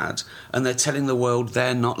bad and they're telling the world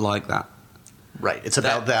they're not like that. Right. It's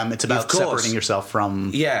about them. It's about separating yourself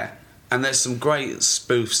from... Yeah. And there's some great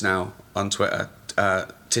spoofs now on Twitter,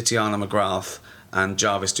 Titiana McGrath and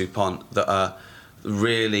Jarvis DuPont, that are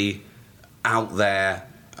really out there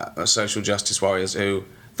social justice warriors who,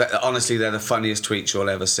 honestly, they're the funniest tweets you'll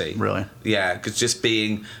ever see. Really? Yeah, because just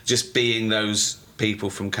being those people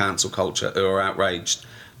from cancel culture who are outraged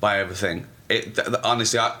by everything.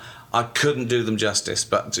 Honestly, I couldn't do them justice,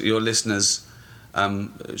 but your listeners...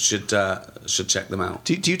 should check them out.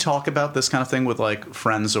 Do you talk about this kind of thing with like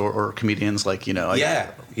friends or comedians? Like, you know,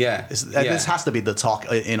 this has to be the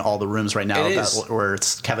talk in all the rooms right now. Where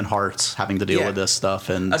it's Kevin Hart's having to deal with this stuff,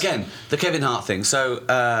 and again the Kevin Hart thing. So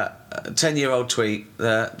 10-year-old tweet.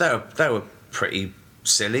 They were pretty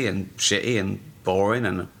silly and shitty and boring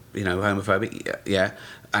and, you know, homophobic. Yeah,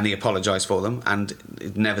 and he apologised for them and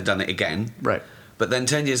he'd never done it again. Right. But then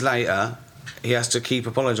 10 years later, he has to keep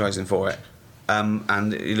apologising for it.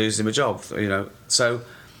 And he loses him a job, you know. So,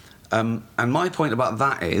 and my point about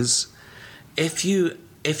that is, if you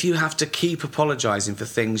have to keep apologising for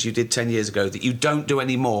things you did 10 years ago that you don't do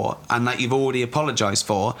anymore and that you've already apologised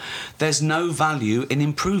for, there's no value in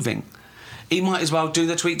improving. He might as well do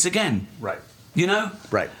the tweets again. Right. You know?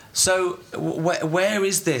 Right. So, where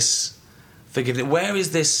is this forgiveness? Where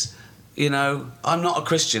is this, you know, I'm not a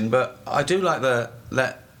Christian, but I do like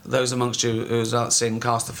those amongst you who sing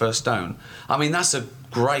Cast the First Stone. I mean, that's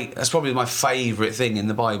probably my favourite thing in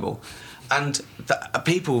the Bible. And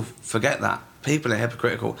people forget that. People are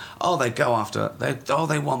hypocritical. Oh, they go after,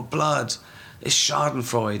 they want blood. It's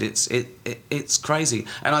Schadenfreude. It's crazy.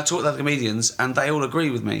 And I talk to other comedians and they all agree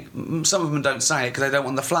with me. Some of them don't say it because they don't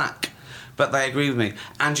want the flack, but they agree with me.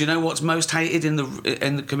 And you know what's most hated in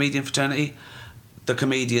the comedian fraternity? The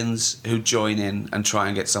comedians who join in and try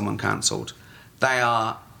and get someone cancelled. They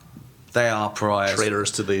are pariahs.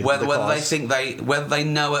 Traitors to the whether they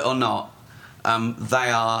know it or not.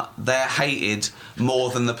 They're hated more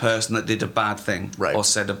than the person that did a bad thing or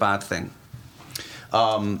said a bad thing.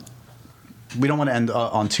 We don't want to end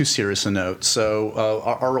on too serious a note, so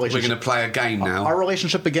our relationship... We're going to play a game now. Our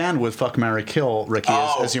relationship began with Fuck, Marry, Kill, Ricky,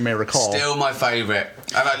 as you may recall. Still my favourite.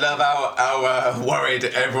 And I love how worried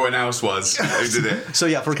everyone else was who did it. So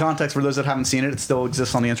yeah, for context, for those that haven't seen it, it still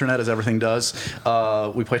exists on the internet, as everything does.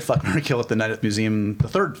 We played Fuck, Marry, Kill at the Night at the Museum, the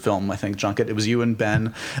third film, I think, junket. It was you and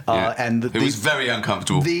Ben. And it was very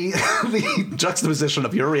uncomfortable. The juxtaposition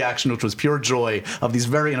of your reaction, which was pure joy, of these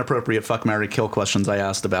very inappropriate Fuck, Marry, Kill questions I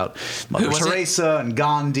asked about Mother Teresa and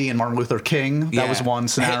Gandhi and Martin Luther King. That was one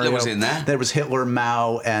scenario. Hitler was in there. There was Hitler,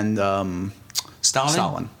 Mao, and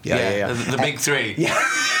Stalin. Yeah. The big three. Yeah.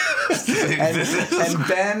 and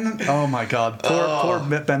Ben, oh my God, poor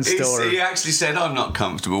Ben Stiller. He actually said, "I'm not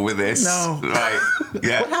comfortable with this." No, right?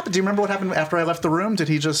 Yeah. What happened? Do you remember what happened after I left the room? Did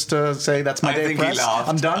he just say, "That's my day of press"? He laughed.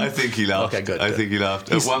 I'm done. I think he laughed. Okay, good. I think he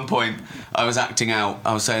laughed. At one point, I was acting out.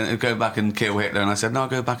 I was saying, "Go back and kill Hitler," and I said, "No, I'll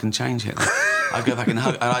go back and change Hitler." I'd go back and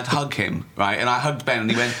I'd hug him, right? And I hugged Ben, and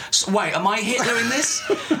he went, "Wait, am I Hitler in this?"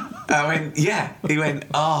 I went, "Yeah." He went,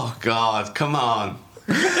 "Oh God, come on."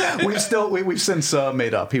 We've since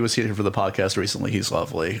made up. He was here for the podcast recently. He's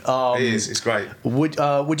lovely. He is. It's great.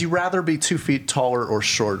 Would you rather be 2 feet taller or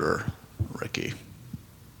shorter, Ricky?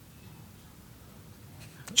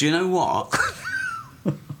 Do you know what?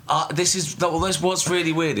 What's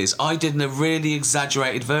really weird is I did a really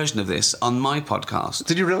exaggerated version of this on my podcast.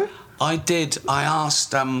 Did you really? I did. I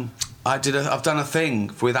asked. I've done a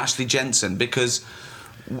thing with Ashley Jensen because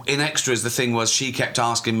in extras the thing was she kept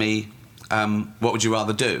asking me, what would you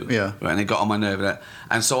rather do? Yeah. And it got on my nerve.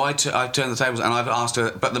 And so I turned the tables and I've asked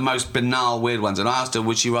her, but the most banal, weird ones. And I asked her,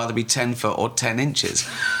 would she rather be 10 foot or 10 inches?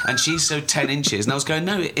 And she's so 10 inches. And I was going,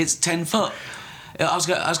 no, it's 10 foot. I was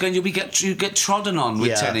going, you get trodden on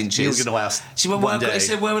with 10 inches. You're going to last. She went, he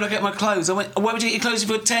said, where would I get my clothes? I went, where would you get your clothes if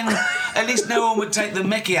you were 10? At least no one would take the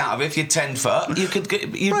mickey out of it if you're 10 foot.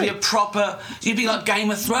 You'd be a proper, you'd be like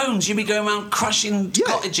Game of Thrones. You'd be going around crushing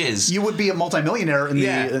cottages. You would be a multimillionaire in the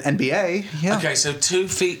NBA. Yeah. Okay, so 2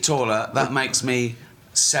 feet taller, that makes me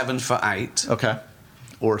 7'8". Okay.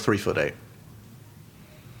 Or 3'8".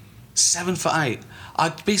 7'8".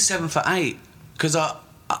 I'd be 7'8" because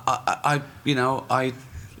I'd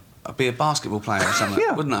be a basketball player or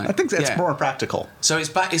something, wouldn't I? I think that's more practical. So it's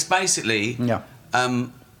basically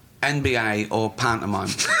NBA or pantomime.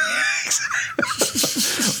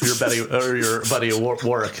 your buddy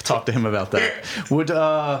Warwick, talk to him about that. Would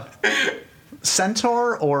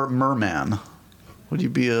centaur or merman? Would you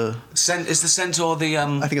be a... Is the centaur the... I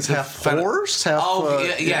think it's half horse, half...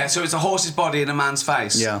 So it's a horse's body in a man's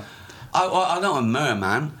face. Yeah. I'm not a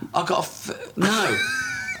merman. I've got no.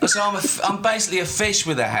 So I'm basically a fish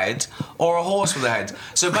with a head or a horse with a head.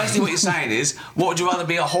 So basically what you're saying is, what would you rather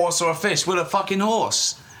be, a horse or a fish? Well, a fucking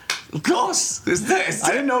horse. Of course.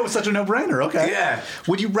 I didn't know it was such a no-brainer. Okay. Yeah.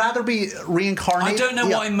 Would you rather be reincarnated? I don't know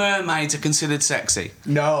why mermaids are considered sexy.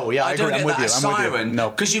 No, yeah, I agree. I'm with you. Siren. No.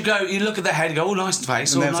 Because you look at the head and go, oh, nice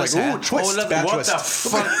face. And oh, then nice it's like, hair. ooh, twist, what the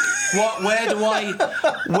fuck?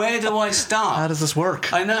 Where do I start? How does this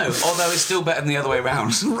work? I know, although it's still better than the other way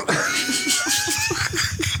around.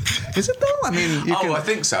 Is it though? I mean, I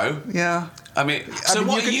think so. Yeah. I mean,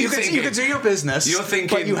 what are you thinking? You can do your business. You're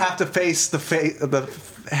thinking, but you have to face the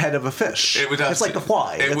head of a fish. It's like the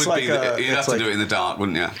fly. It would be. You'd have to do it in the dark,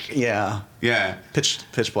 wouldn't you? Yeah. Yeah.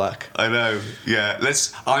 Pitch black. I know. Yeah.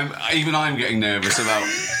 I'm getting nervous about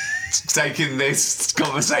taking this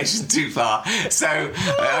conversation too far. So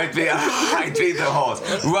I'd be the horse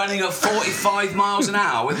running at 45 miles an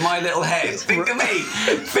hour with my little head. Think of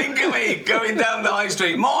me going down the high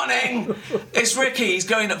street. Morning, it's Ricky. He's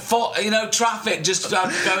going at traffic, just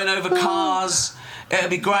going over cars. It'd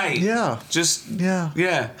be great. Yeah.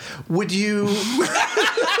 Yeah. Would you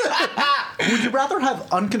rather have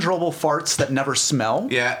uncontrollable farts that never smell?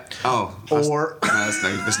 Yeah. Oh. There's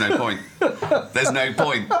no point. There's no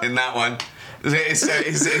point in that one. It's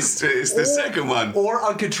the second one. Or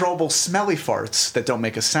uncontrollable smelly farts that don't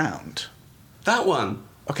make a sound. That one.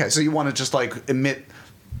 Okay, so you want to just like emit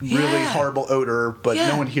really horrible odor, but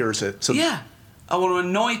no one hears it. So I want to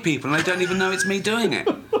annoy people and they don't even know it's me doing it.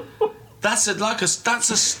 That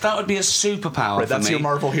would be a superpower for me. That's your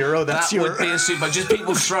Marvel hero. That would be a super. Just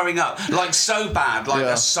people throwing up like so bad, like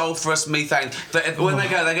a sulfurous methane that when they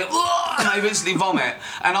go, and they instantly vomit,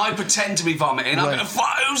 and I pretend to be vomiting. I'm going,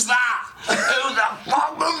 who's that? Who's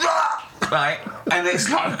that? Right, and it's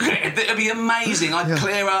like it'd be amazing. I'd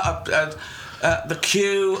clear out the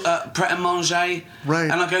queue at Pret a Manger,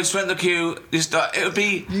 right? And I go straight in the queue. It would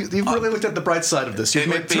be. You've really looked at the bright side of this. It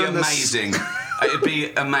would be amazing. It'd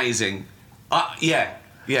be amazing. Yeah.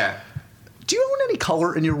 Do you own any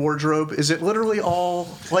color in your wardrobe? Is it literally all...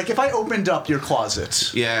 Like, if I opened up your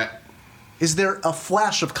closet... Yeah. Is there a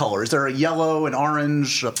flash of color? Is there a yellow, an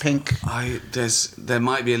orange, a pink? There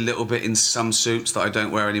might be a little bit in some suits that I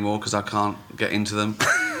don't wear anymore because I can't get into them.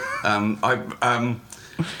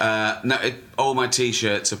 All my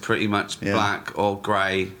T-shirts are pretty much black or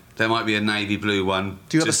grey. There might be a navy blue one.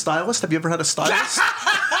 Do you have a stylist? Have you ever had a stylist?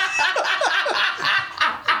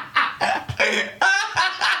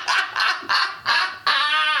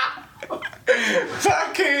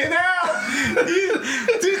 Fucking hell!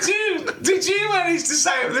 Did you manage to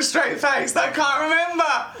say it with a straight face? I can't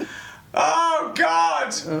remember. Oh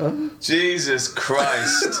God! Jesus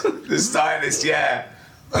Christ! The stylist, yeah.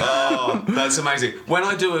 Oh, that's amazing. When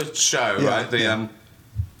I do a show, right, the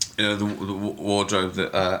wardrobe,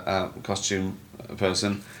 the costume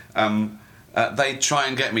person, they try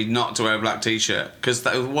and get me not to wear a black t-shirt because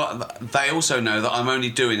they also know that I'm only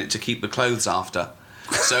doing it to keep the clothes after.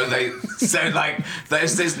 So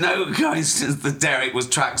there's no coincidence that Derek was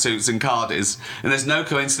tracksuits and cardis, and there's no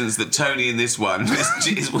coincidence that Tony in this one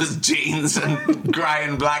was jeans and grey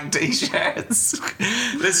and black t-shirts.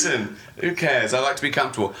 Listen, who cares? I like to be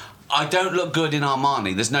comfortable. I don't look good in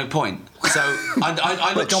Armani. There's no point. So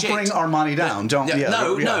I look don't shit. bring Armani down.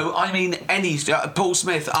 No. I mean any Paul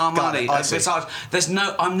Smith, Armani.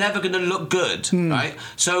 I'm never going to look good, right?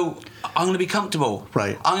 So I'm going to be comfortable.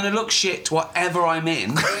 Right. I'm going to look shit whatever I'm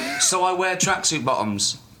in. So I wear tracksuit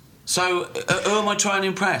bottoms. So who am I trying to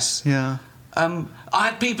impress? Yeah. I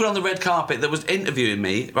had people on the red carpet that was interviewing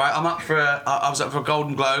me. Right. I was up for a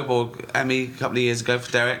Golden Globe or Emmy a couple of years ago for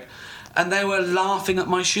Derek. And they were laughing at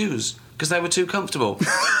my shoes because they were too comfortable.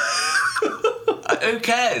 Who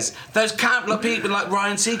cares? Those people like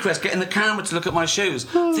Ryan Seacrest getting the camera to look at my shoes,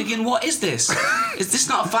 thinking, what is this? Is this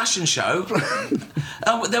not a fashion show?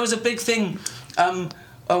 There was a big thing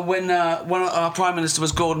when our Prime Minister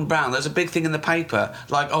was Gordon Brown. There was a big thing in the paper,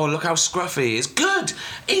 like, oh, look how scruffy he is. Good!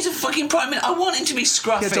 He's a fucking Prime Minister. I want him to be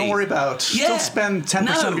scruffy. Yeah, don't worry about... Yeah. Don't spend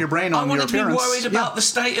 10% of your brain on your appearance. I want him to be worried about the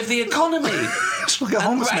state of the economy. Just like a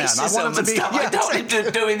homeless man. I want him to be... Stuff. I don't want him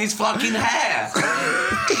to doing his fucking hair.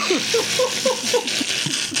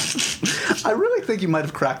 I really think you might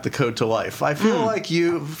have cracked the code to life. I feel like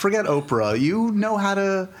you, forget Oprah, you know how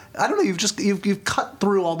to, I don't know, you've cut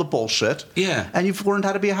through all the bullshit. Yeah. And you've learned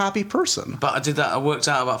how to be a happy person. But I did that, I worked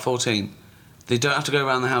out about 14. They don't have to go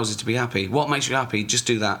around the houses to be happy. What makes you happy? Just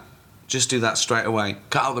do that. Just do that straight away.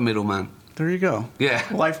 Cut out the middleman. There you go. Yeah.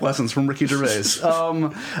 Life lessons from Ricky Gervais.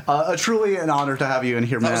 Truly an honor to have you in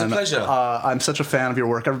here, man. That was a pleasure. I'm such a fan of your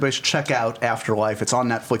work. Everybody should check out Afterlife. It's on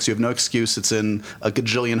Netflix. You have no excuse. It's in a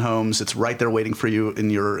gajillion homes. It's right there waiting for you in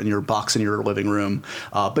your box in your living room.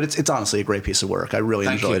 But it's honestly a great piece of work. I really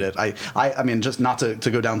enjoyed it. I mean, just not to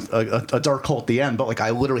go down a dark hole at the end, but like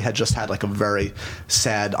I literally had just had like a very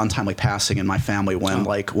sad, untimely passing in my family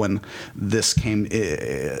when this came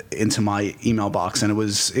into my email box, and it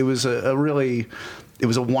was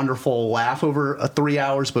a wonderful laugh over 3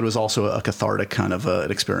 hours, but it was also a cathartic kind of an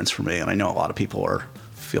experience for me, and I know a lot of people are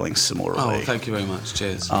feeling similarly. Oh, thank you very much.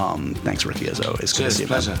 Cheers. Thanks, Ricky, as always. Cheers,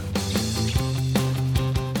 pleasure.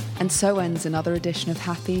 And so ends another edition of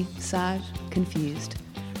Happy, Sad, Confused.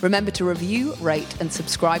 Remember to review, rate, and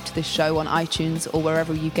subscribe to this show on iTunes or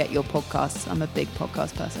wherever you get your podcasts. I'm a big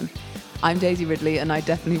podcast person. I'm Daisy Ridley, and I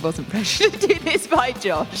definitely wasn't pressured to do this by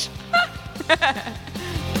Josh.